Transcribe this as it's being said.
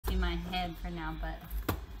my head for now, but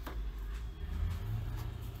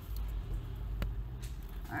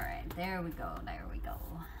all right, there we go, there we go.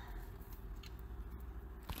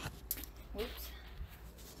 Oops.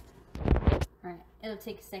 All right, it'll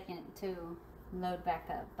take a second to load back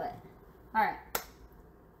up, but all right.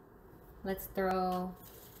 Let's throw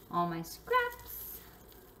all my scraps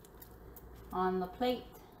on the plate.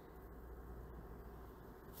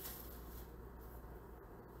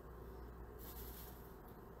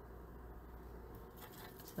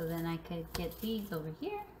 So then I could get these over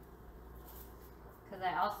here. Because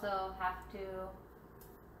I also have to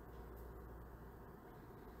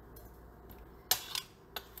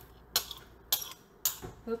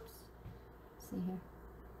oops. See here.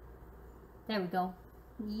 There we go.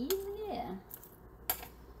 Yeah.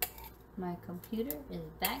 My computer is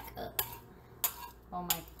back up. On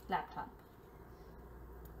my laptop.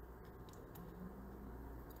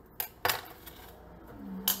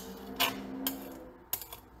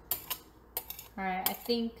 Alright, I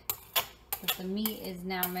think that the meat is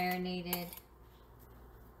now marinated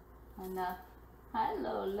enough. Hi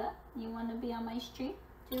Lola, you want to be on my stream?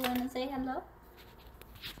 Do you want to say hello?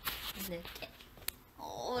 Look at,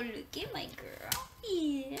 oh, look at my girl.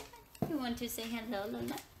 Yeah. You want to say hello,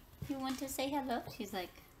 Lola? You want to say hello? She's like,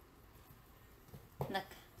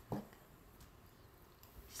 look, look.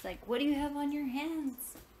 She's like, what do you have on your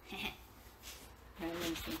hands? Alright, let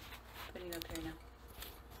me see. Putting it up here now.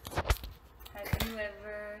 Have you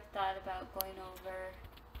ever thought about going over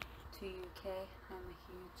to UK? I'm a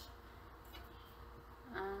huge,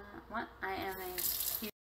 what? I am a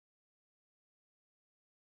huge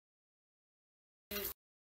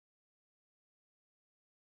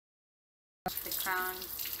The Crown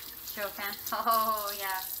show fan. Oh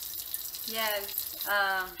yeah, yes.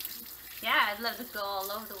 Yeah, I'd love to go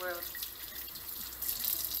all over the world.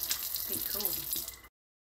 Be cool.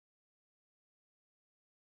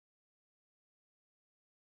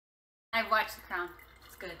 I've watched The Crown.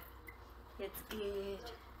 It's good. It's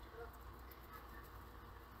good.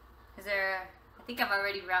 Is there? I think I've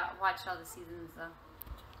already watched all the seasons though.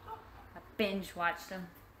 I binge watched them.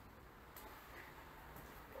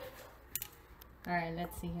 All right,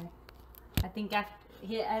 let's see here. I think after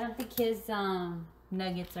I don't think his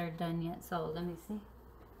nuggets are done yet. So let me see.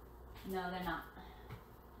 No, they're not.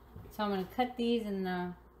 So I'm gonna cut these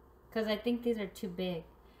and because I think these are too big.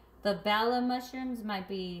 The bala mushrooms might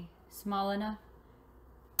be small enough.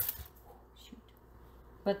 Shoot.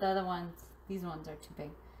 But the other ones, these ones are too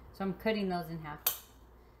big. So I'm cutting those in half.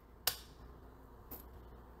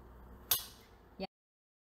 Yeah.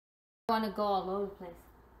 I want to go all over the place.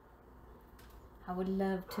 I would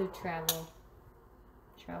love to travel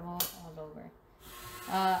all over.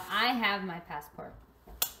 I have my passport,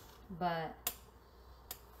 but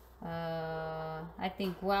I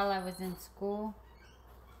think while I was in school,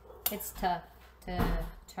 it's tough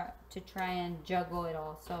to try and juggle it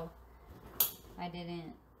all. So I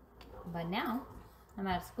didn't. But now I'm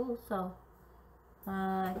out of school, so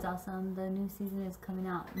it's awesome. The new season is coming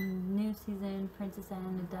out. New season, Princess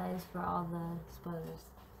Anna dies, for all the spoilers.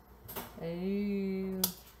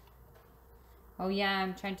 Oh yeah,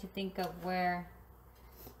 I'm trying to think of where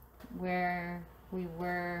we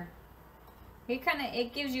were.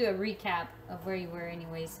 It gives you a recap of where you were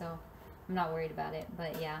anyway, so I'm not worried about it.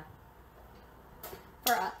 But yeah,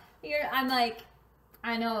 I'm like,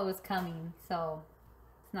 I know it was coming, so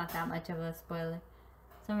it's not that much of a spoiler.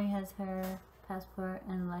 Somebody has her passport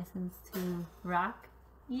and license to rock.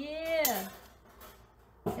 Yeah,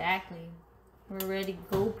 exactly. We're ready to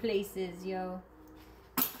go places, yo.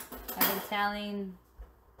 I've been telling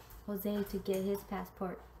Jose to get his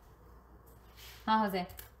passport. Huh, Jose?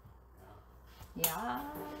 Yeah.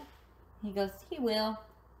 He goes, he will.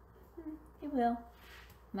 He will.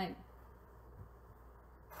 Might.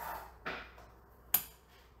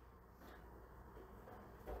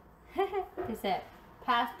 He said,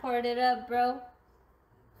 passport it up, bro.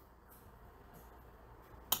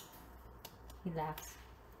 He laughs.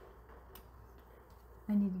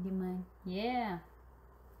 I need to get mine. Yeah.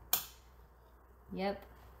 Yep.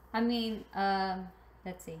 I mean,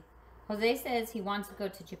 let's see. Jose says he wants to go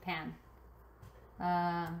to Japan.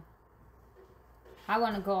 I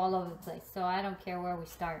want to go all over the place, so I don't care where we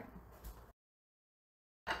start.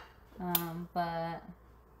 But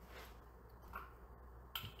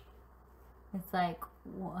it's like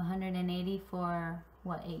 180 for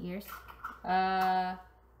what, 8 years?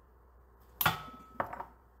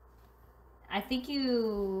 I think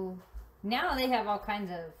now they have all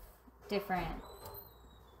kinds of different,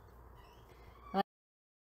 like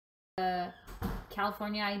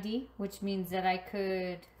California ID, which means that I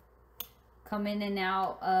could come in and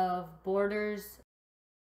out of borders,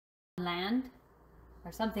 land,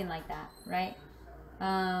 or something like that, right?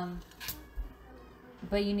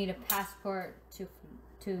 But you need a passport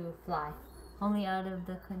to fly. Only out of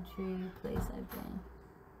the country place I've been.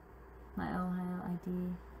 My Ohio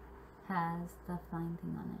ID has the flying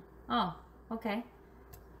thing on it. Oh, okay.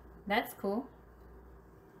 That's cool.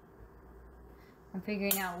 I'm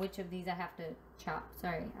figuring out which of these I have to chop.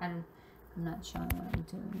 Sorry, I'm not showing what I'm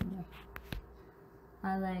doing there.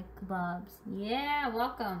 I like kebabs. Yeah,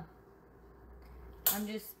 welcome. I'm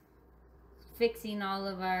just fixing all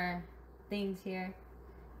of our things here.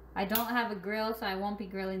 I don't have a grill, so I won't be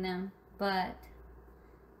grilling them, but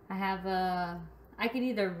I have a... I could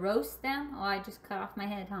either roast them or I just cut off my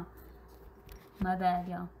head, huh? My bad,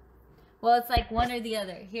 y'all. Well, it's like one or the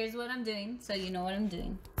other. Here's what I'm doing, so you know what I'm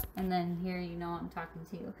doing. And then here you know I'm talking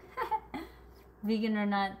to you. Vegan or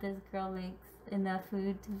not, this girl makes enough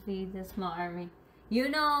food to feed the small army. You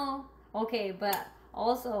know, okay, but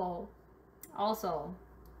also,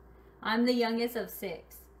 I'm the youngest of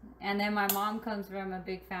 6. And then my mom comes from a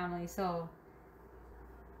big family, so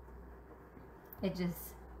it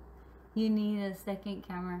just, you need a second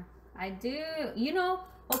camera. I do, you know,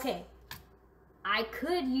 okay, I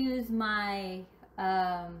could use my,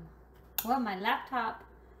 my laptop,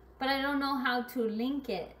 but I don't know how to link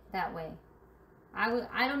it that way.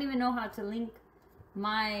 I don't even know how to link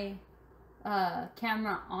my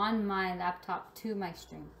camera on my laptop to my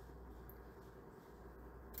stream.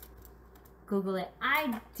 Google it.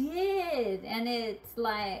 I did, and it's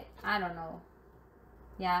like, I don't know.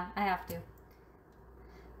 Yeah, I have to.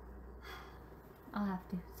 I'll have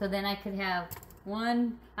to. So then I could have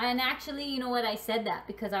one. And actually, you know what? I said that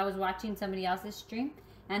because I was watching somebody else's stream,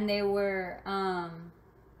 and they were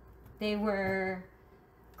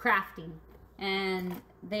crafting, and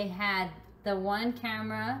they had the one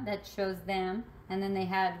camera that shows them, and then they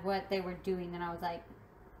had what they were doing, and I was like,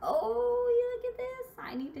 oh, you look at this.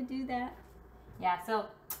 I need to do that. Yeah, so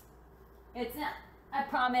it's not, I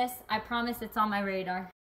promise it's on my radar.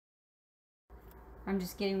 I'm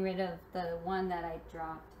just getting rid of the one that I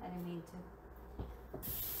dropped. I didn't mean to.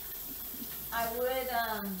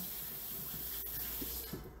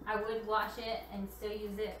 I would wash it and still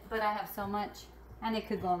use it, but I have so much, and it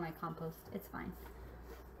could go in my compost. It's fine.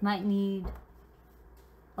 Might need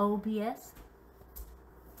OBS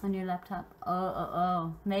on your laptop.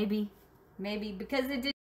 Maybe because it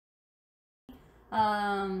did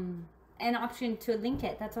an option to link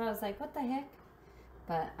it. That's why I was like, what the heck?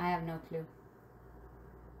 But I have no clue.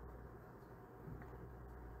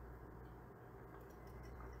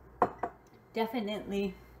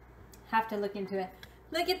 Definitely have to look into it.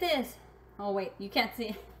 Look at this. Oh wait, you can't see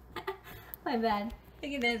it. My bad.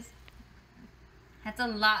 Look at this. That's a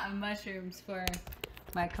lot of mushrooms for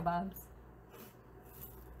my kebabs.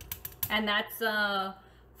 And that's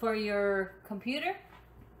for your computer.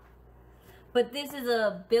 But this is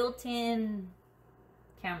a built-in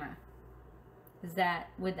camera.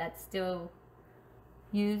 Would that still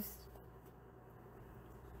use?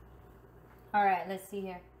 All right, let's see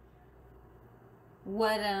here.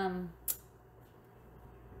 What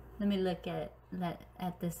let me look at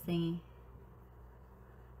this thingy.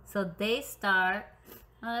 So they start,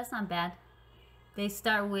 oh, that's not bad. They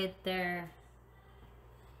start with their,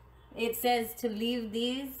 it says to leave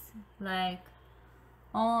these like,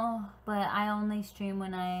 oh, but I only stream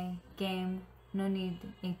when I game. No need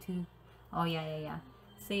A2. Oh yeah.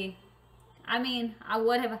 See, I mean, I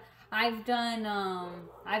would have. I've done.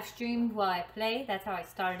 I've streamed while I play. That's how I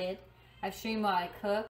started. I've streamed while I cook.